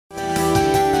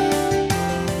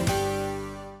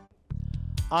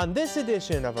On this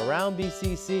edition of Around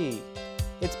BCC,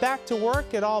 it's back to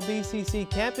work at all BCC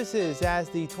campuses as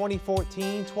the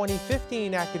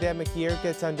 2014-2015 academic year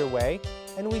gets underway,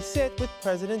 and we sit with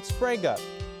President Sprague.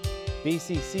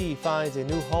 BCC finds a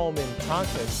new home in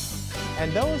Tonkin,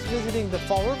 and those visiting the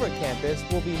Fall River campus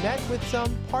will be met with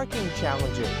some parking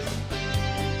challenges.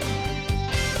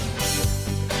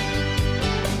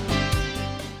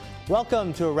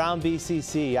 Welcome to Around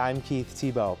BCC. I'm Keith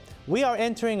Tebow. We are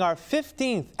entering our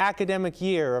 15th academic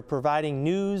year of providing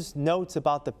news, notes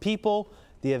about the people,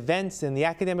 the events, and the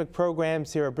academic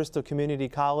programs here at Bristol Community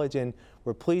College, and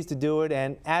we're pleased to do it.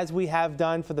 And as we have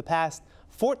done for the past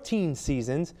 14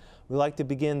 seasons, we'd like to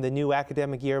begin the new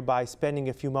academic year by spending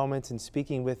a few moments and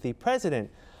speaking with the president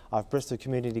of Bristol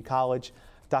Community College,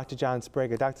 Dr. John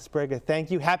Sprague. Dr. Sprague, thank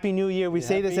you. Happy New Year. We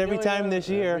say this every time this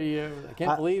year. Every year. I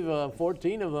can't believe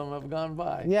 14 of them have gone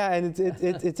by. Yeah, and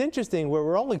it's interesting.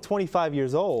 We're only 25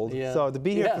 years old, so to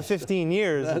be here for 15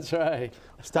 years. That's right.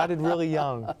 Started really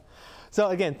young. So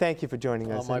again, thank you for joining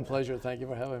us. My pleasure. Thank you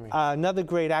for having me. Another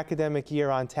great academic year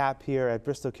on tap here at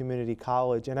Bristol Community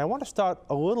College. And I want to start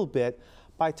a little bit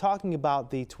by talking about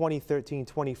the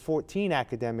 2013-2014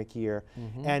 academic year.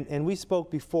 And we spoke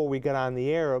before we got on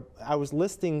the air. I was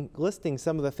listing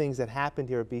some of the things that happened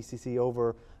here at BCC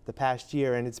over the past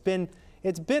year, and it's been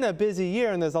a busy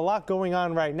year, and there's a lot going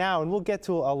on right now, and we'll get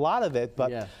to a lot of it.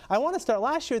 But I want to start.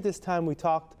 Last year at this time, we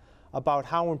talked about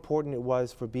how important it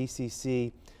was for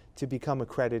BCC to become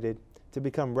accredited, to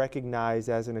become recognized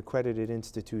as an accredited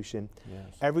institution.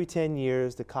 Every 10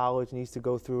 years, the college needs to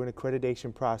go through an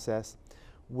accreditation process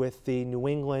with the New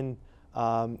England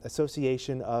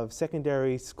Association of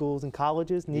Secondary Schools and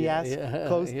Colleges, NEASC.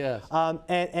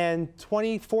 And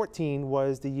 2014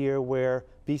 was the year where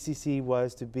BCC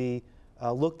was to be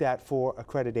looked at for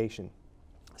accreditation.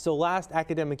 So last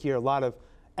academic year, a lot of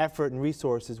effort and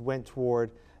resources went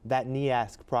toward that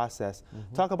NEASC process.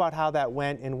 Talk about how that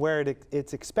went and where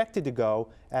it's expected to go,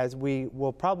 as we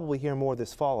will probably hear more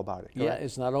this fall about it. Correct? Yeah,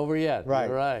 it's not over yet. Right.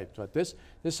 You're right. But this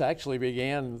actually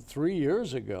began 3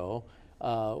 years ago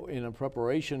in a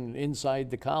preparation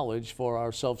inside the college for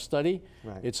our self-study.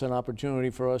 It's an opportunity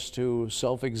for us to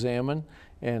self-examine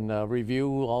and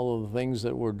review all of the things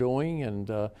that we're doing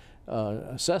and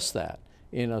assess that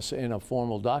in a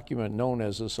formal document known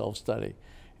as a self-study.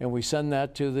 And we send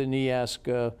that to the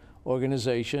NEASC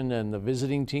organization, and the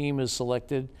visiting team is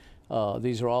selected.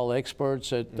 These are all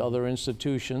experts at other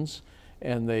institutions,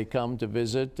 and they come to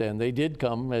visit. And they did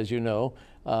come, as you know,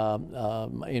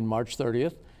 in March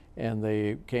 30th, and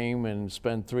they came and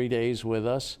spent 3 days with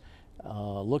us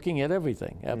looking at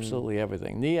everything, absolutely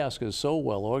everything. NEASC is so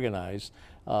well organized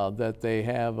that they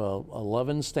have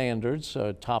 11 standards,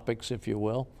 topics, if you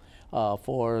will,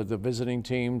 for the visiting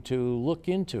team to look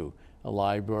into. A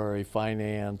library,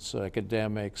 finance,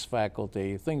 academics,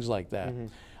 faculty, things like that.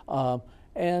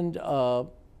 And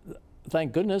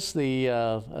thank goodness the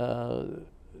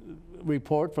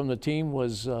report from the team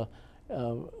was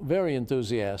very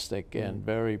enthusiastic and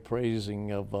very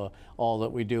praising of all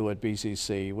that we do at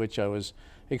BCC, which I was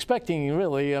expecting,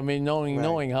 really. I mean,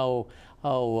 knowing how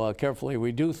carefully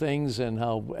we do things and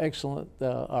how excellent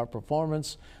our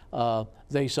performance,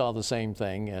 they saw the same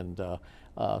thing. And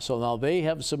so now they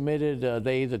have submitted,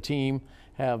 the team,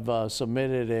 have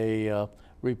submitted a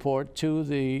report to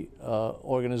the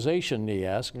organization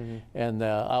NEASC, and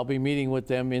I'll be meeting with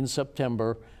them in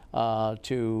September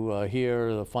to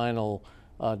hear the final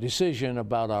decision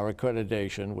about our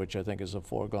accreditation, which I think is a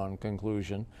foregone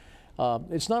conclusion.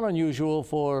 It's not unusual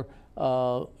for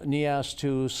NEASC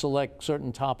to select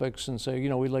certain topics and say, you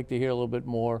know, we'd like to hear a little bit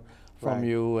more from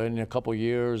you in a couple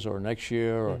years or next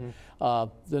year. Or,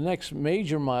 the next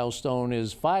major milestone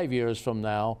is 5 years from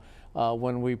now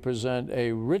when we present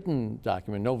a written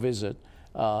document, no visit,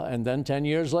 and then 10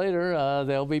 years later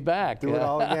they'll be back. Do it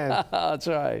all again. That's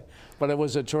right. But it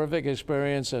was a terrific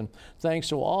experience, and thanks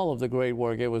to all of the great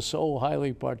work, it was so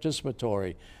highly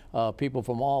participatory. People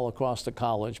from all across the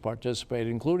college participated,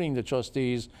 including the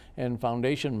trustees and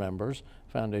foundation members,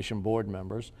 foundation board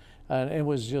members. And it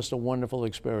was just a wonderful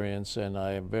experience, and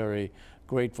I am very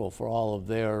grateful for all of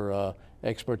their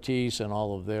expertise and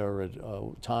all of their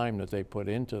time that they put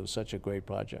into such a great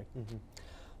project.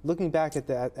 Looking back at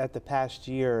the past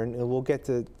year, and we'll get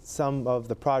to some of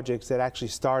the projects that actually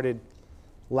started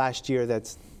last year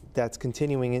that's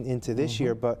continuing into this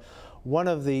year, but one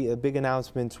of the big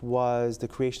announcements was the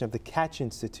creation of the Catch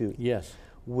Institute. Yes.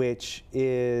 Which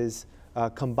is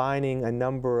combining a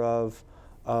number of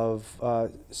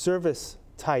service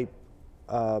type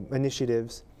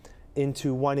initiatives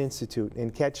into one institute,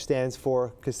 and CATCH stands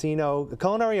for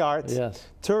Culinary Arts, yes.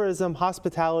 Tourism,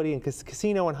 Hospitality, and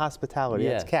Casino and Hospitality.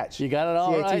 Yes. That's CATCH. You got it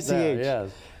all right there,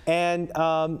 yes. And,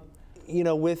 you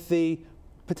know, with the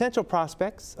potential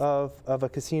prospects of a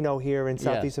casino here in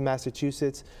southeastern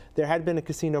Massachusetts, there had been a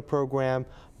casino program,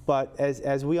 but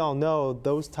as we all know,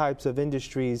 those types of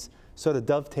industries sort of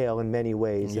dovetail in many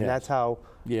ways, and that's how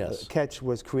CATCH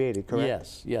was created, correct?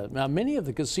 Yes, yeah. Now, many of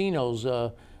the casinos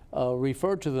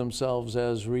refer to themselves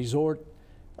as resort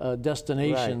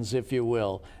destinations, if you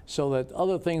will, so that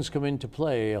other things come into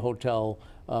play, hotel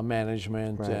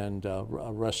management and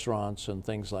restaurants and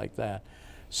things like that.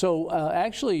 So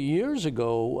actually, years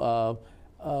ago,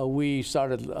 we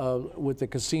started with the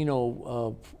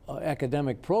casino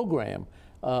academic program,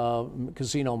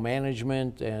 casino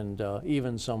management, and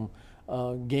even some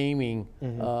gaming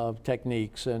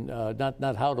techniques, and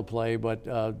not how to play,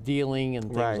 but dealing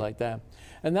and things like that.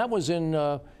 And that was in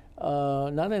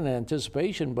not in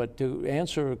anticipation, but to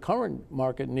answer current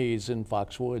market needs in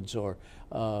Foxwoods or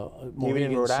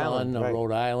Mohegan Sun,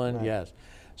 Rhode Island, yes.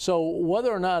 So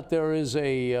whether or not there is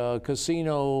a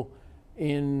casino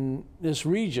in this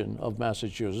region of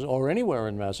Massachusetts or anywhere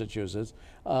in Massachusetts,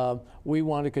 we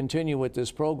want to continue with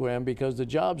this program because the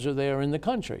jobs are there in the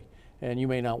country. And you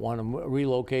may not want to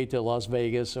relocate to Las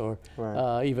Vegas or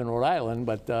even Rhode Island,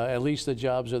 but at least the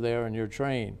jobs are there and you're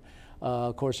trained.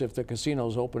 Of course, if the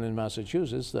casino's open in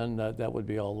Massachusetts, then that would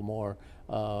be all the more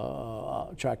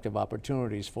attractive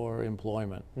opportunities for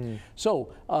employment.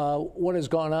 So what has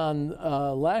gone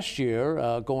on last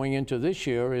year, going into this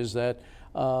year, is that,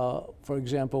 for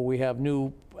example, we have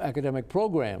new academic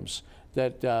programs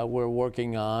that we're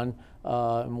working on.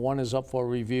 One is up for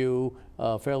review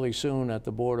fairly soon at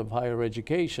the Board of Higher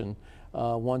Education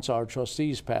once our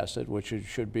trustees pass it, which it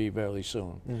should be fairly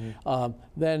soon.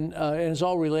 And it's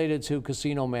all related to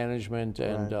casino management,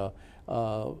 and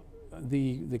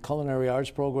the culinary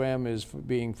arts program is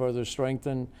being further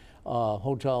strengthened,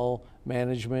 hotel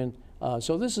management.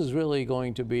 So this is really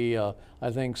going to be,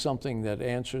 I think, something that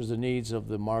answers the needs of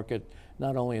the market,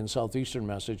 not only in southeastern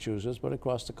Massachusetts, but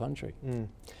across the country.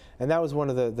 And that was one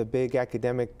of the big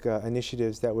academic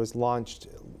initiatives that was launched,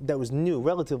 that was new,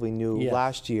 relatively new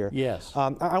last year.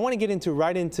 I want to get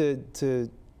right into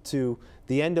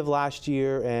the end of last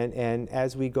year, and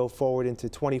as we go forward into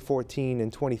 2014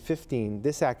 and 2015,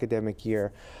 this academic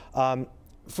year.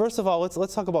 First of all,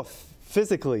 let's talk about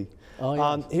physically.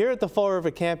 Here at the Fall River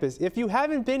campus, if you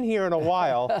haven't been here in a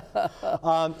while,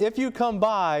 if you come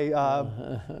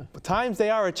by, times they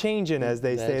are a-changing, as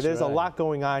they say. There's a lot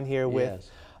going on here with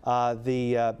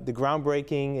the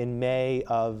groundbreaking in May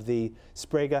of the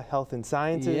Sprague Health and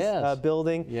Sciences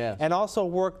building, and also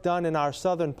work done in our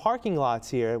southern parking lots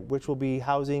here, which will be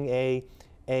housing a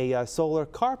solar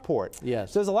carport.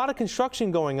 So there's a lot of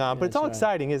construction going on, but it's all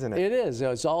exciting, isn't it? It is.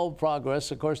 It's all progress.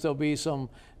 Of course, there'll be some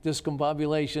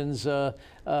discombobulations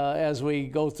as we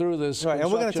go through this.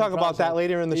 And we're going to talk about that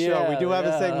later in the show. We do have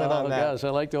a segment on that. Yes,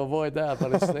 I like to avoid that,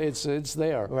 but it's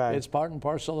there. It's part and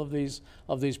parcel of these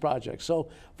projects. So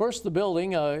first, the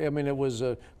building. I mean, it was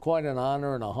quite an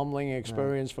honor and a humbling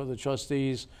experience for the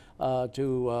trustees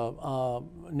to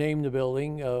name the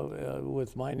building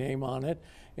with my name on it,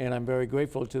 and I'm very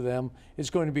grateful to them. It's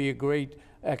going to be a great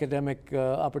academic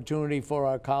opportunity for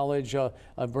our college, a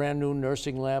brand new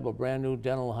nursing lab, a brand new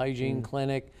dental hygiene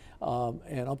clinic,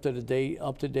 and up to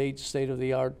date,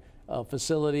 state-of-the-art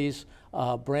facilities,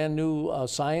 brand new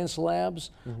science labs.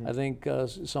 I think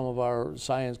some of our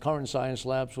current science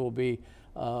labs will be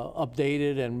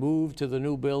updated and moved to the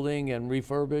new building and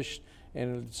refurbished.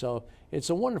 And so it's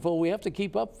a wonderful, we have to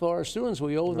keep up for our students.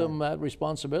 We owe them that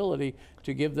responsibility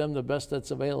to give them the best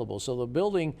that's available. So the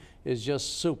building is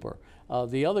just super.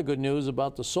 The other good news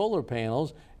about the solar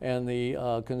panels and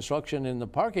the construction in the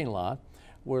parking lot,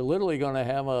 we're literally going to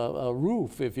have a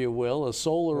roof, if you will, a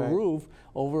solar roof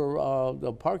over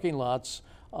the parking lots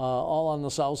all on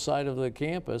the south side of the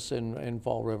campus in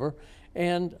Fall River.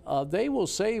 And they will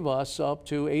save us up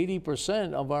to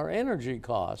 80% of our energy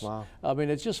costs. I mean,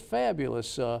 it's just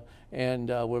fabulous, and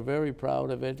we're very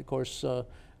proud of it. Of course, the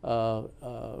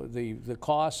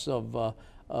costs of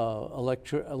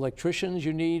electricians,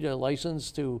 you need a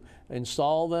license to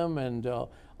install them, and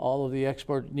all of the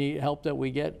expert help that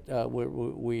we get,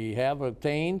 we have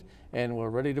obtained, and we're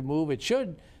ready to move. It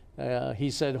should, he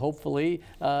said, hopefully,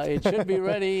 it should be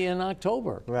ready in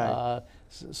October.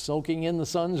 Soaking in the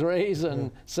sun's rays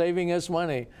and saving us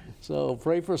money. So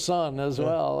pray for sun as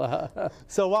well.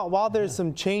 So while there's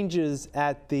some changes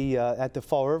at the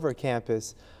Fall River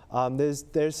campus,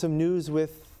 there's some news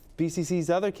with BCC's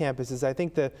other campuses. I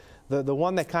think the the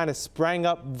one that kind of sprang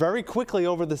up very quickly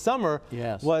over the summer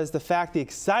Yes. was the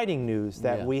exciting news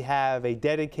that Yeah. we have a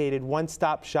dedicated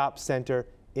one-stop shop center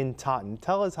in Taunton.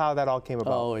 Tell us how that all came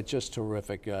about. Oh, it's just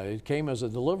terrific. It came as a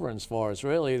deliverance for us,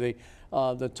 really.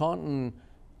 The Taunton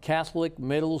Catholic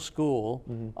Middle School,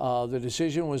 the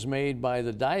decision was made by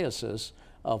the Diocese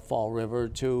of Fall River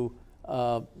to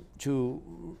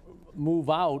move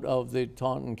out of the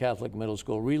Taunton Catholic Middle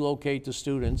School, relocate the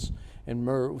students and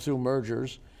through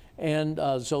mergers, and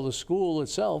so the school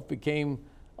itself became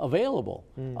available.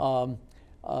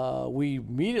 We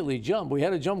immediately jumped. We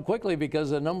had to jump quickly because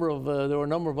there were a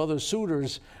number of other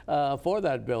suitors for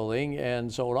that building,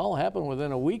 and so it all happened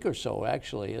within a week or so,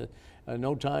 actually.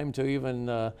 No time to even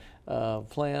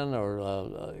plan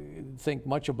or think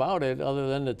much about it other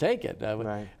than to take it.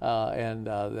 Right. And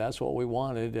that's what we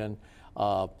wanted. And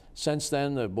since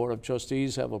then, the Board of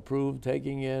Trustees have approved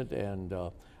taking it, and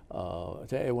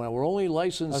we're only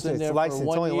licensed in there for 1 year.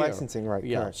 It's only licensing, right?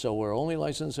 Yeah, correct. so we're only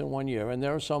licensed in 1 year, and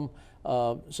there are some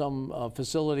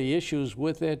facility issues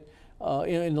with it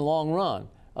in the long run.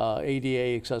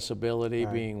 ADA accessibility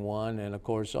being one, and of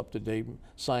course up-to-date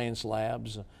science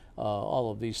labs, all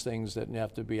of these things that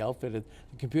have to be outfitted.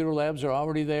 The computer labs are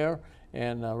already there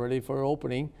and ready for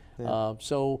opening. Yeah.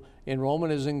 So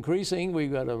enrollment is increasing.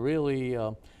 We've got a really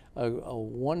a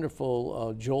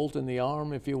wonderful jolt in the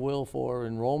arm, if you will, for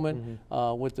enrollment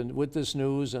with this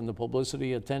news and the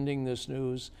publicity attending this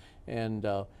news. And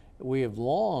we have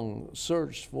long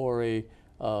searched for a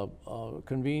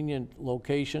convenient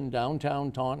location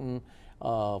downtown Taunton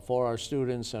for our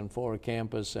students and for a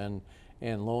campus, and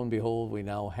lo and behold, we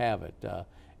now have it,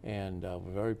 and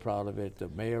we're very proud of it. The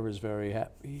mayor is very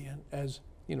happy, and as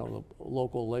you know, the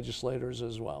local legislators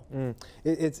as well.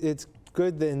 It's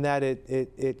good in that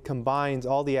it combines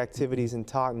all the activities in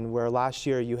Taunton, where last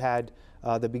year you had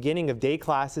the beginning of day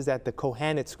classes at the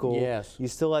Kohanet School. Yes. You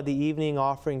still had the evening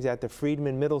offerings at the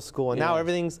Friedman Middle School, and now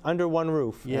everything's under one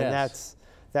roof. Yes. And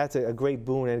that's a great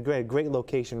boon and a great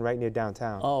location right near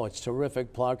downtown. Oh, it's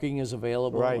terrific. Parking is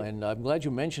available. Right. And I'm glad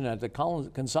you mentioned that. The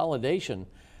consolidation,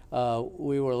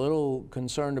 we were a little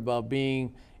concerned about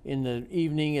being in the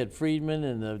evening at Friedman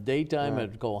and the daytime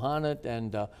at Kohanet,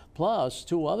 and plus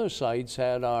 2 other sites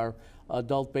had our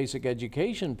adult basic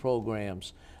education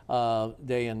programs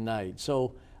day and night.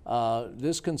 So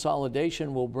this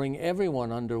consolidation will bring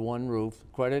everyone under one roof,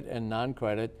 credit and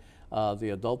non-credit.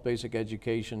 The adult basic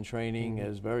education training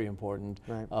is very important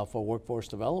for workforce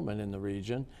development in the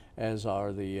region, as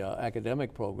are the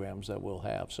academic programs that we'll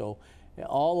have. So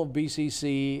all of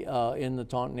BCC in the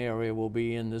Taunton area will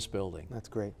be in this building. That's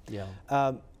great. Yeah.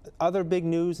 Other big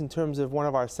news in terms of one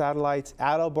of our satellites,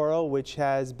 Attleboro, which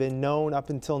has been known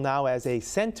up until now as a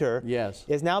center,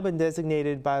 has now been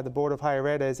designated by the Board of Higher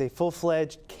Ed as a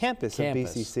full-fledged campus of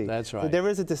BCC. That's right. So there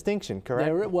is a distinction,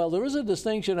 correct? Well, there is a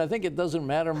distinction. I think it doesn't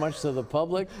matter much to the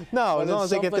public. No, as long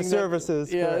as they get the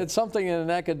services. Yeah, it's something in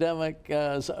an academic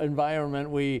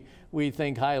environment we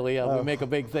think highly of, we make a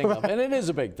big thing of, and it is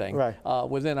a big thing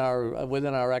within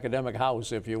our academic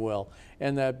house, if you will,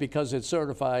 and that because it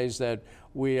certifies that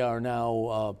we are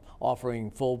now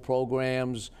offering full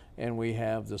programs and we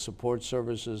have the support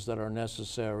services that are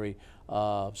necessary.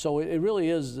 So it really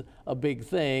is a big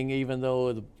thing, even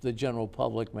though the general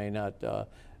public may not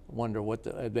wonder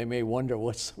they may wonder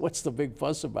what's the big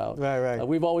fuss about. Right.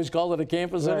 We've always called it a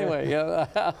campus anyway.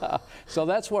 Yeah. So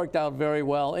that's worked out very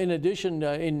well. In addition,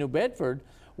 in New Bedford,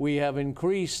 we have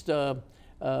increased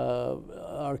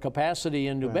our capacity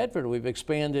in New Bedford. We've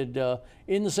expanded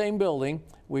in the same building.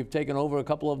 We've taken over a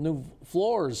couple of new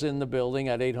floors in the building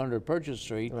at 800 Purchase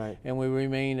Street, and we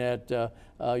remain at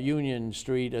Union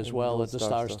Street as well at the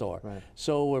Star Store.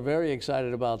 So we're very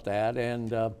excited about that,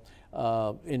 and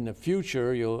in the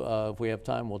future, if we have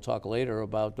time, we'll talk later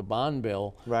about the bond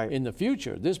bill. In the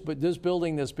future, this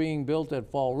building that's being built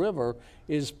at Fall River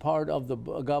is part of the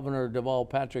Governor Deval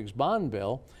Patrick's bond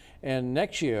bill, and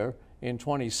next year, in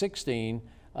 2016,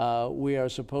 we are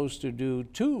supposed to do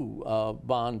 2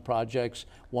 bond projects,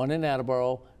 one in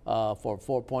Attleboro for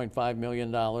 $4.5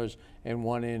 million and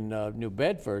one in New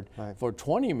Bedford for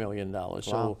 $20 million.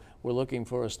 So we're looking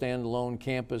for a standalone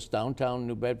campus downtown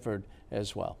New Bedford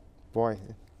as well. Boy,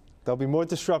 there'll be more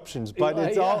disruptions, but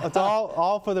it's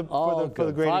all for the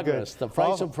greater good. The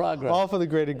price of progress. All for the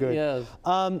greater good. Yes.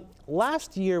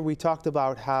 Last year we talked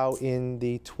about how in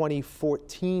the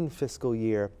 2014 fiscal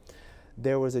year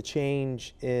there was a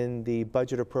change in the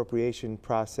budget appropriation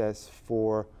process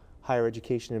for higher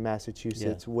education in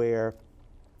Massachusetts, where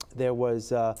there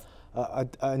was a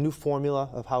new formula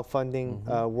of how funding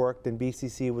worked, and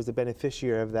BCC was the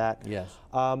beneficiary of that. Yes.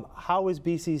 How is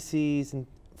BCC's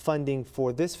funding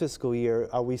for this fiscal year,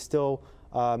 are we still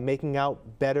making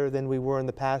out better than we were in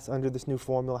the past under this new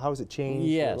formula? How has it changed?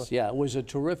 Yes, yeah, it was a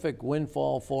terrific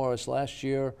windfall for us last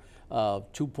year.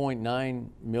 $2.9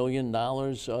 million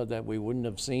that we wouldn't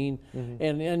have seen.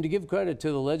 And to give credit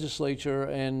to the legislature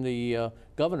and the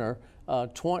governor,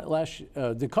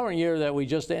 the current year that we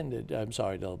just ended, I'm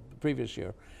sorry, the previous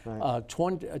year, right.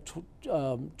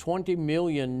 20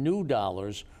 million new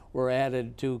dollars were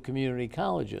added to community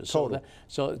colleges. Total.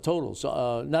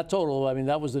 So not total, I mean,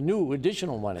 that was the new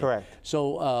additional money. Correct.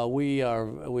 So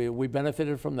we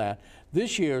benefited from that.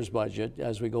 This year's budget,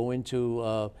 as we go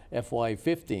into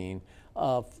FY15,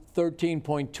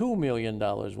 $13.2 million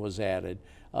was added,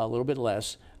 a little bit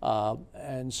less.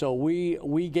 And so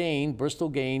Bristol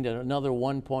gained another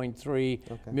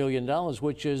 $1.3 million,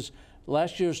 which is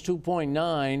last year's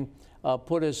 2.9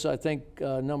 put us, I think,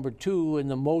 number 2 in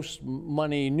the most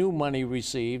new money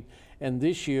received. And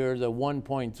this year, the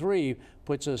 1.3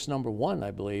 puts us number 1,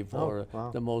 I believe, for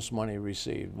the most money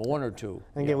received, 1 or 2.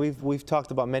 And again, we've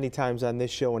talked about many times on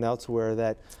this show and elsewhere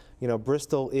that, you know,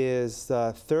 Bristol is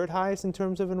third highest in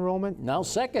terms of enrollment. Now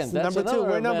second. That's number 2.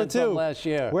 We're number 2 last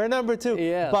year. We're number 2.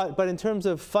 Yes. But in terms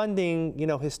of funding, you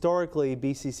know, historically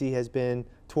BCC has been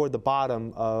toward the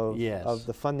bottom of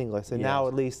the funding list, and now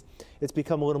at least it's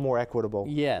become a little more equitable.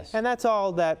 Yes. And that's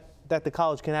all that the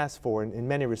college can ask for in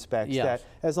many respects. Yes.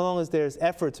 That as long as there's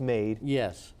efforts made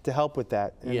to help with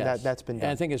that, and that's been done.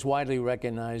 And I think it's widely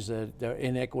recognized that there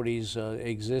inequities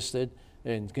existed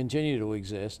and continue to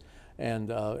exist.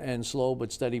 And slow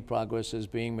but steady progress is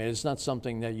being made. It's not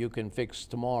something that you can fix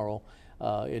tomorrow.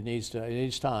 It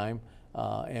needs time,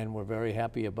 and we're very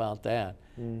happy about that.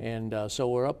 And so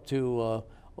we're up to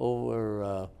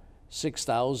over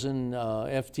 6,000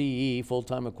 FTE,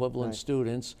 full-time equivalent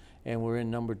students, and we're in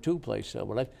number 2 place.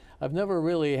 But I've never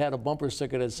really had a bumper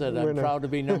sticker that said I'm proud to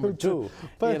be number 2.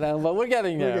 But, you know, but we're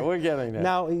getting there. We're getting there.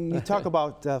 Now you talk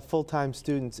about full-time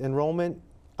students enrollment.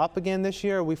 Up again this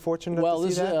year? Are we fortunate enough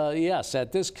to see that? Yes,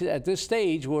 at this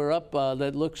stage we're up.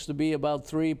 That looks to be about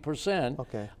 3%.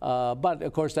 Okay. But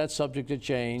of course that's subject to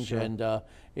change, and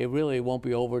it really won't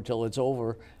be over till it's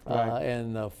over.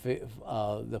 And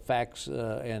the facts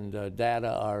and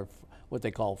data are what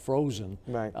they call frozen,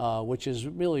 which is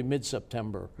really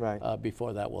mid-September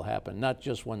before that will happen. Not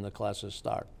just when the classes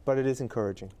start. But it is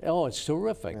encouraging. Oh, it's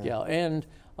terrific. Yeah. And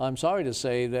I'm sorry to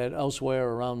say that elsewhere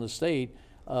around the state,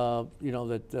 you know,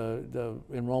 that the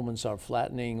enrollments are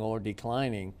flattening or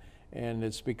declining, and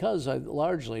it's because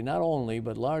largely, not only,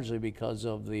 but largely because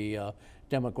of the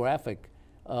demographic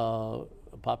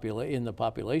in the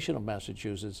population of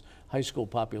Massachusetts. High school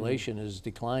population is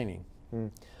declining.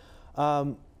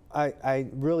 I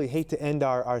really hate to end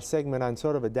our segment on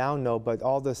sort of a down note, but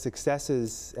all the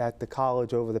successes at the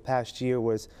college over the past year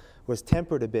was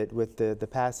tempered a bit with the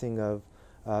passing of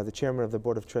the chairman of the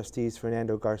Board of Trustees,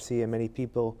 Fernando Garcia. Many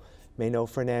people may know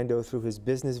Fernando through his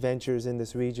business ventures in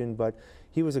this region, but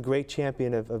he was a great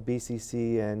champion of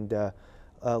BCC and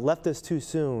left us too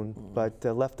soon, but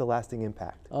left a lasting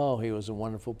impact. Oh, he was a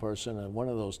wonderful person, and one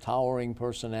of those towering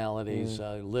personalities.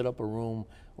 Lit up a room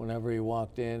whenever he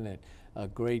walked in. And a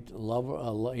great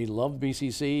lover. He loved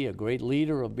BCC, a great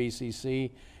leader of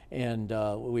BCC, and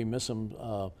we miss him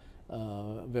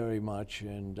very much,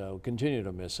 and continue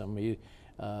to miss him. He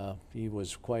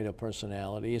was quite a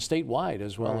personality, statewide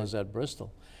as well as at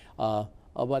Bristol.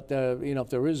 But you know, if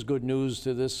there is good news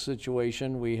to this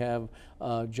situation, we have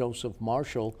Joseph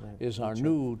Marshall is our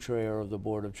new chair of the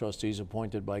Board of Trustees,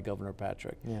 appointed by Governor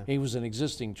Patrick. He was an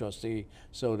existing trustee,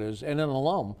 and an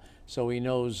alum, so he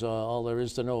knows all there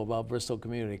is to know about Bristol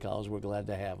Community College. We're glad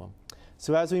to have him.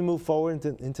 So as we move forward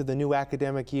into the new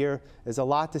academic year, there's a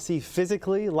lot to see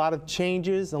physically, a lot of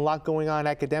changes, and a lot going on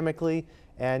academically.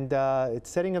 And it's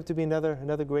setting up to be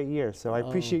another great year. So I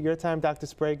appreciate your time, Dr.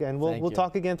 Sprague, and we'll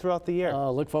talk again throughout the year.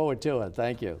 Look forward to it.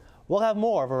 Thank you. We'll have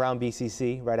more of Around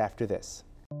BCC right after this.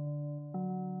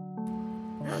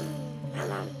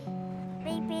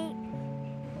 Beep, beep.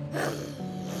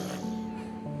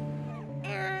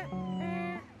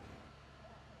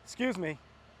 Excuse me.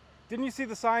 Didn't you see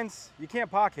the signs? You can't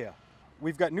park here.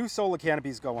 We've got new solar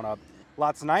canopies going up.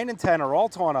 Lots 9 and 10 are all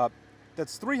torn up.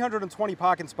 That's 320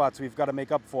 parking spots we've got to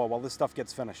make up for while this stuff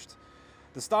gets finished.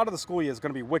 The start of the school year is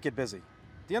going to be wicked busy.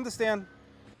 Do you understand?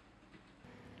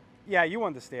 Yeah, you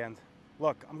understand.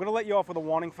 Look, I'm going to let you off with a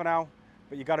warning for now,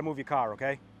 but you got to move your car,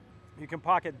 okay? You can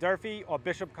park at Durfee or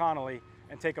Bishop Connolly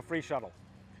and take a free shuttle.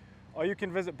 Or you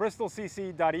can visit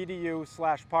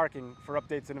bristolcc.edu/parking for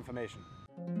updates and information.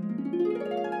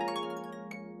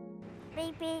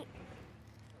 Beep, beep.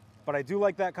 But I do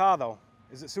like that car, though.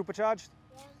 Is it supercharged?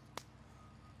 Yeah.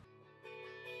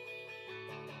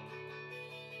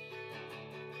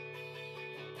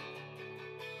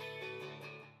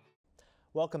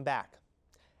 Welcome back.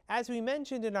 As we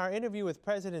mentioned in our interview with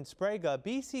President Sprague,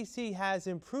 BCC has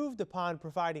improved upon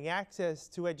providing access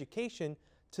to education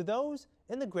to those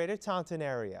in the Greater Taunton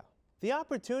area. The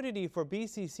opportunity for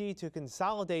BCC to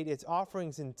consolidate its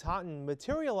offerings in Taunton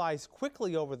materialized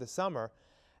quickly over the summer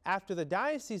after the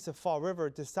Diocese of Fall River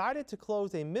decided to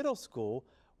close a middle school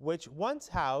which once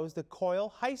housed the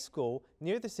Coyle High School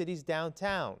near the city's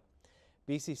downtown.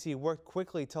 BCC worked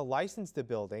quickly to license the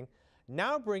building,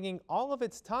 now bringing all of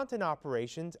its Taunton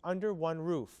operations under one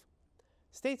roof.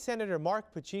 State Senator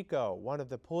Mark Pacheco, one of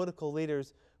the political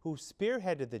leaders who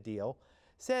spearheaded the deal,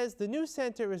 says the new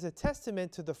center is a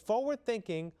testament to the forward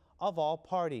thinking of all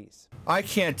parties. I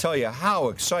can't tell you how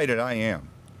excited I am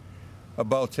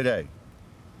about today,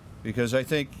 because I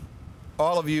think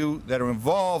all of you that are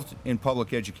involved in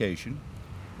public education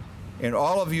and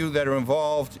all of you that are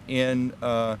involved in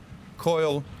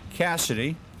Coyle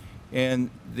Cassidy and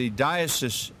the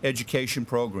diocese education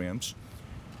programs,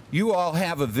 you all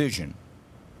have a vision.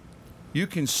 You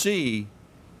can see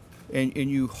and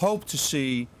you hope to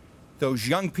see those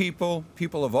young people,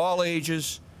 people of all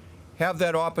ages, have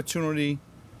that opportunity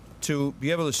to be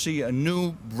able to see a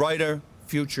new, brighter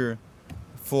future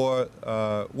for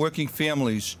working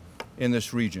families in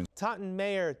this region. Taunton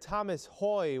Mayor Thomas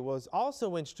Hoy was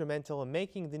also instrumental in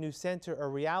making the new center a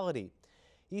reality.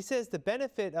 He says the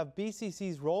benefit of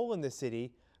BCC's role in the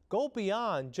city go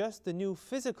beyond just the new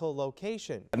physical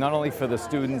location. Not only for the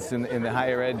students in the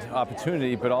higher ed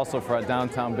opportunity, but also for our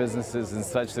downtown businesses and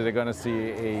such that are going to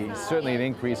see certainly an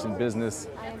increase in business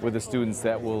with the students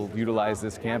that will utilize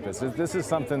this campus. This is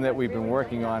something that we've been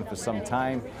working on for some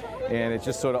time, and it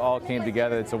just sort of all came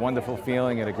together. It's a wonderful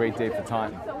feeling and a great day for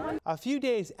Taunton. A few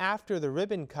days after the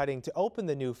ribbon cutting to open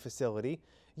the new facility,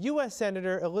 U.S.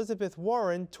 Senator Elizabeth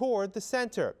Warren toured the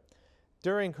center.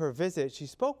 During her visit, she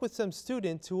spoke with some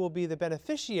students who will be the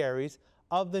beneficiaries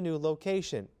of the new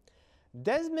location.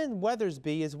 Desmond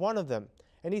Weathersby is one of them,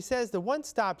 and he says the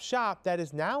one-stop shop that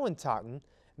is now in Taunton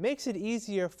makes it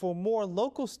easier for more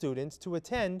local students to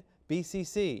attend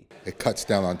BCC. It cuts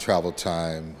down on travel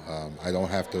time. I don't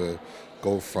have to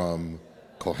go from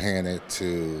Kohannet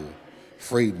to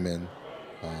Friedman.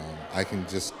 I can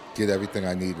just get everything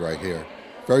I need right here.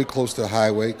 Very close to the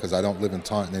highway because I don't live in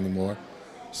Taunton anymore.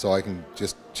 So I can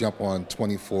just jump on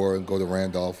 24 and go to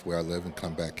Randolph where I live and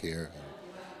come back here.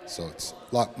 So it's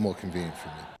a lot more convenient for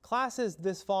me. Classes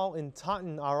this fall in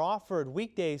Taunton are offered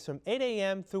weekdays from 8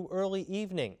 a.m. through early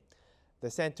evening.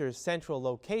 The center's central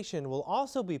location will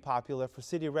also be popular for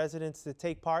city residents to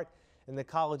take part in the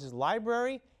college's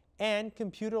library and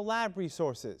computer lab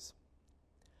resources.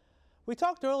 We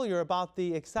talked earlier about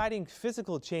the exciting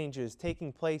physical changes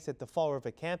taking place at the Fall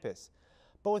River campus.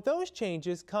 But with those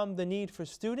changes come the need for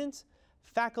students,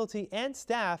 faculty, and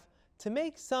staff to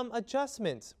make some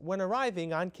adjustments when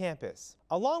arriving on campus.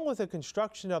 Along with the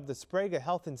construction of the Sprague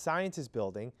Health and Sciences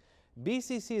building,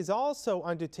 BCC is also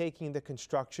undertaking the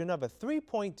construction of a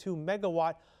 3.2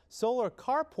 megawatt solar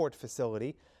carport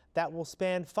facility that will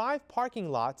span 5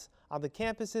 parking lots on the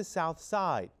campus's south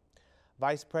side.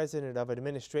 Vice President of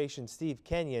Administration Steve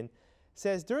Kenyon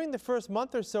says during the first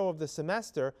month or so of the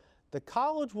semester, the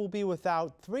college will be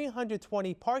without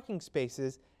 320 parking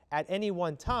spaces at any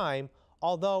one time,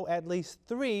 although at least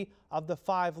 3 of the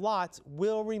 5 lots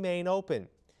will remain open.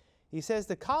 He says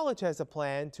the college has a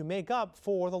plan to make up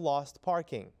for the lost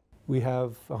parking. We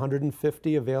have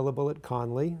 150 available at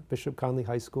Conley, Bishop Conley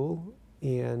High School,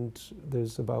 and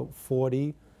there's about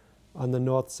 40 on the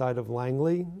north side of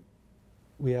Langley.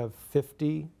 We have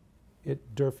 50 at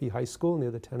Durfee High School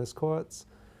near the tennis courts,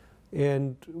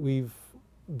 and we've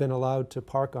been allowed to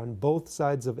park on both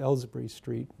sides of Ellsbury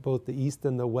Street, both the east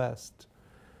and the west.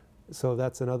 So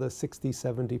that's another 60,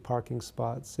 70 parking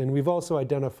spots. And we've also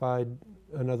identified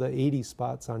another 80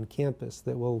 spots on campus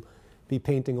that will be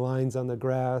painting lines on the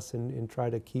grass and try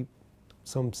to keep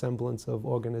some semblance of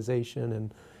organization.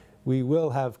 And we will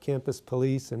have campus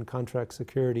police and contract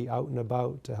security out and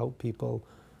about to help people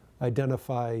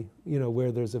identify,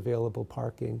 where there's available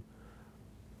parking.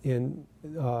 And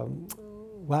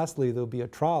lastly, there'll be a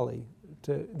trolley.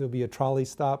 There'll be a trolley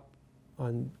stop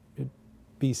on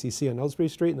BCC on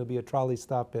Ellsbury Street, and there'll be a trolley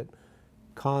stop at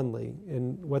Conley.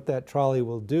 And what that trolley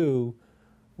will do,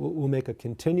 will make a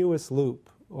continuous loop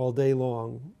all day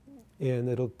long, and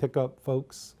it'll pick up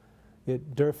folks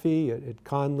at Durfee, at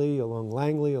Conley, along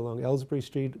Langley, along Ellsbury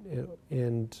Street,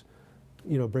 and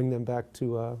bring them back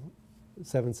to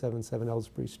 777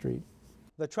 Ellsbury Street.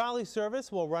 The trolley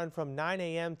service will run from 9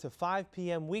 a.m. to 5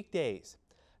 p.m. weekdays.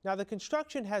 Now, the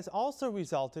construction has also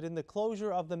resulted in the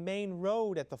closure of the main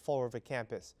road at the Fall River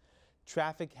campus.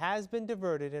 traffic has been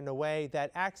diverted in a way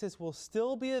that access will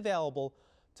still be available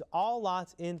to all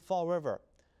lots in Fall River.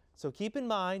 So keep in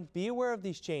mind, be aware of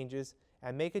these changes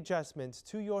and make adjustments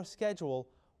to your schedule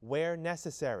where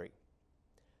necessary.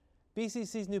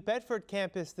 BCC's New Bedford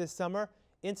campus this summer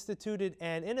instituted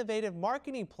an innovative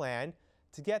marketing plan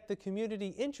to get the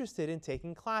community interested in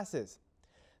taking classes.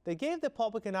 They gave the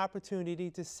public an opportunity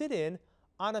to sit in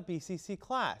on a BCC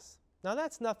class. Now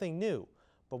that's nothing new,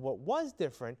 but what was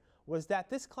different was that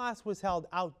this class was held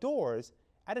outdoors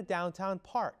at a downtown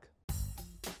park.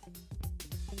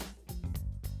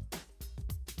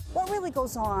 What really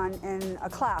goes on in a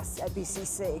class at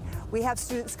BCC? We have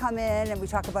students come in and we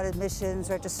talk about admissions,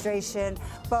 registration,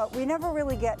 but we never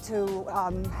really get to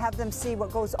have them see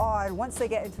what goes on once they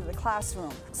get into the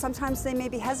classroom. Sometimes they may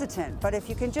be hesitant, but if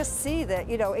you can just see that,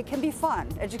 you know, it can be fun.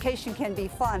 Education can be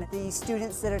fun. The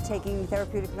students that are taking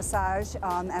therapeutic massage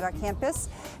at our campus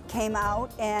came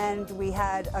out and we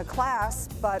had a class,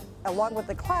 but along with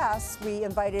the class, we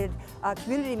invited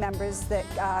community members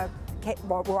that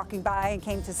were walking by and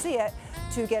came to see it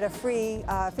to get a free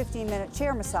 15-minute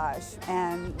chair massage,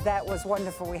 and that was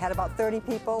wonderful. We had about 30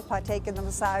 people partake in the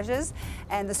massages,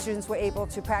 and the students were able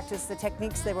to practice the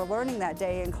techniques they were learning that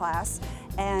day in class,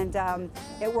 and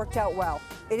it worked out well.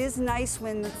 It is nice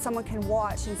when someone can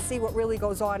watch and see what really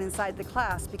goes on inside the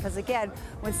class, because again,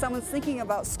 when someone's thinking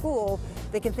about school,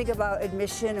 they can think about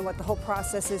admission and what the whole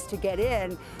process is to get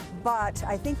in, but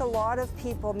I think a lot of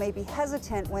people may be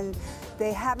hesitant when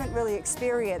they haven't really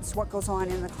experienced what goes on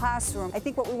in the classroom. I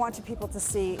think what we want people to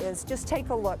see is just take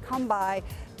a look, come by,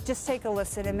 just take a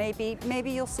listen, and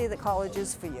maybe you'll see the college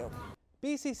is for you.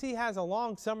 BCC has a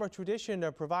long summer tradition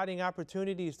of providing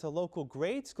opportunities to local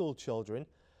grade school children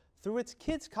through its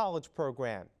Kids College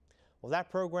program. Well, that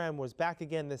program was back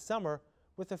again this summer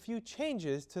with a few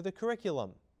changes to the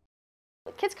curriculum.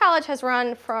 Kids College has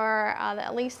run for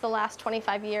at least the last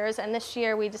 25 years, and this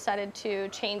year we decided to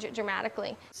change it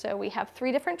dramatically. So we have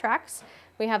 3 different tracks.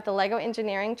 We have the Lego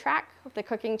engineering track, the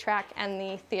cooking track, and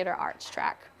the theater arts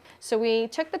track. So we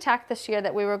took the tack this year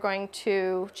that we were going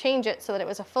to change it so that it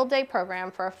was a full day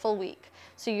program for a full week.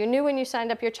 So you knew when you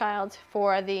signed up your child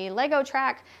for the Lego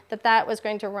track that that was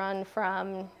going to run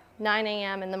from 9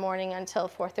 a.m. in the morning until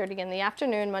 4:30 in the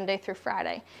afternoon, Monday through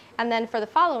Friday. And then for the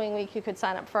following week, you could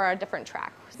sign up for a different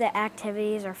track. The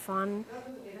activities are fun,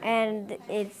 and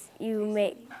you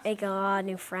make a lot of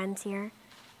new friends here,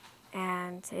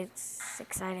 and it's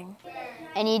exciting.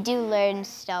 And you do learn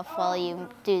stuff while you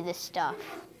do the stuff.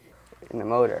 And the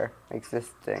motor makes this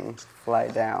thing fly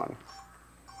down.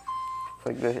 It's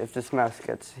like this, if this mouse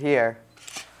gets here,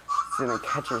 then it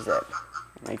catches it.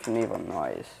 It makes an evil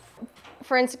noise.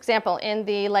 For example, in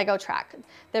the Lego track,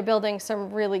 they're building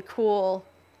some really cool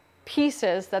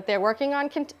pieces that they're working on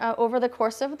over the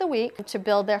course of the week to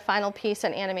build their final piece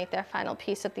and animate their final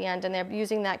piece at the end. And they're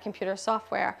using that computer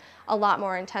software a lot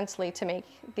more intensely to make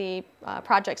the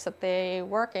projects that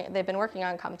they've been working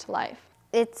on come to life.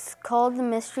 It's called the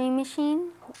Mystery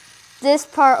Machine. This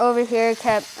part over here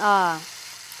kept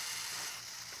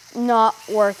not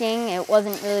working. It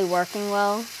wasn't really working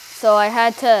well. So I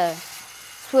had to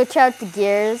switch out the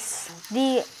gears.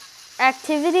 The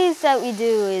activities that we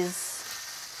do is,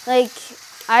 like,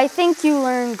 I think you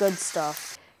learn good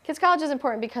stuff. Kids College is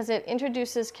important because it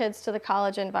introduces kids to the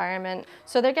college environment.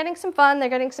 So they're getting some fun, they're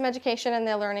getting some education, and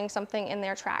they're learning something in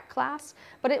their track class.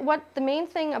 But the main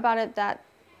thing about it that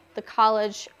the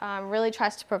college really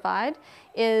tries to provide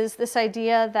is this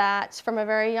idea that from a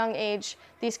very young age,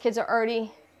 these kids are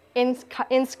already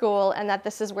in school, and that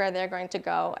this is where they're going to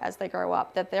go as they grow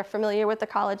up, that they're familiar with the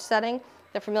college setting,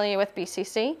 they're familiar with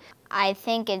BCC. I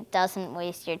think it doesn't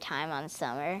waste your time on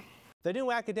summer. The new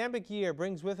academic year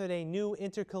brings with it a new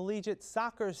intercollegiate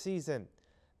soccer season.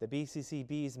 The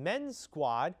BCCB's men's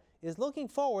squad is looking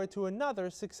forward to another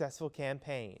successful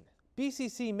campaign.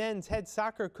 BCC men's head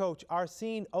soccer coach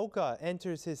Arsene Oka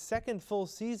enters his second full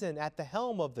season at the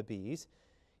helm of the Bees.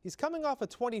 He's coming off a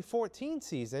 2014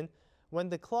 season when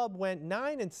the club went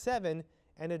 9-7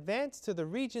 and advanced to the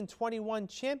Region 21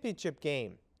 championship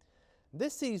game.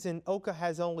 This season, Oka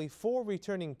has only 4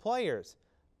 returning players,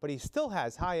 but he still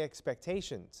has high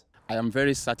expectations. I am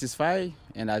very satisfied,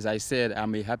 and as I said,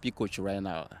 I'm a happy coach right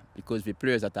now because the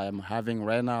players that I'm having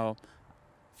right now,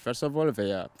 first of all,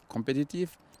 they are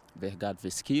competitive, they got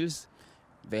the skills,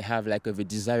 they have like the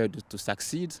desire to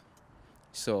succeed.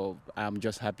 So I'm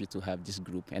just happy to have this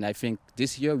group, and I think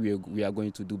this year we are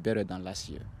going to do better than last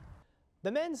year.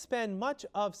 The men spend much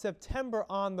of September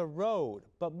on the road,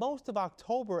 but most of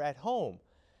October at home.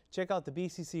 Check out the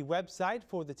BCC website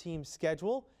for the team's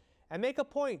schedule and make a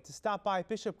point to stop by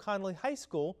Bishop Connolly High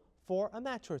School for a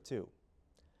match or two.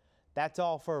 That's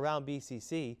all for Around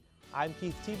BCC. I'm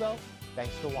Keith Tebow.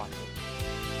 Thanks for watching.